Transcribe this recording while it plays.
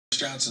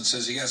Johnson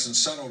says he hasn't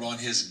settled on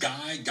his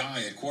guy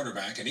at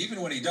quarterback, and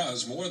even when he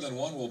does, more than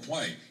one will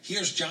play.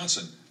 Here's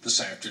Johnson this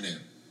afternoon.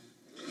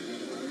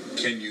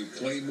 Can you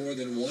play more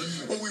than one?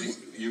 Well,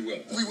 you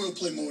will. We will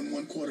play more than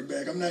one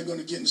quarterback. I'm not going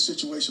to get in a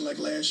situation like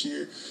last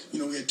year. You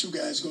know, we had two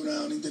guys go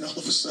down, and then all of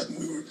a sudden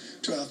we were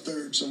to our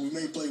third. So we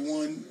may play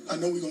one. I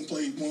know we're going to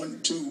play 1,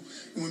 2,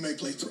 and we may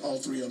play all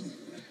three of them.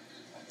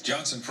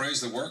 Johnson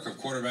praised the work of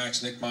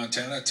quarterbacks Nick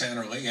Montana,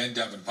 Tanner Lee, and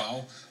Devin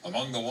Powell.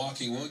 Among the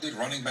walking wounded,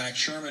 running back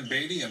Sherman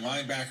Beatty and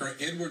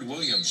linebacker Edward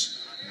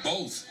Williams.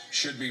 Both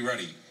should be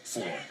ready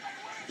for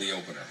the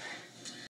opener.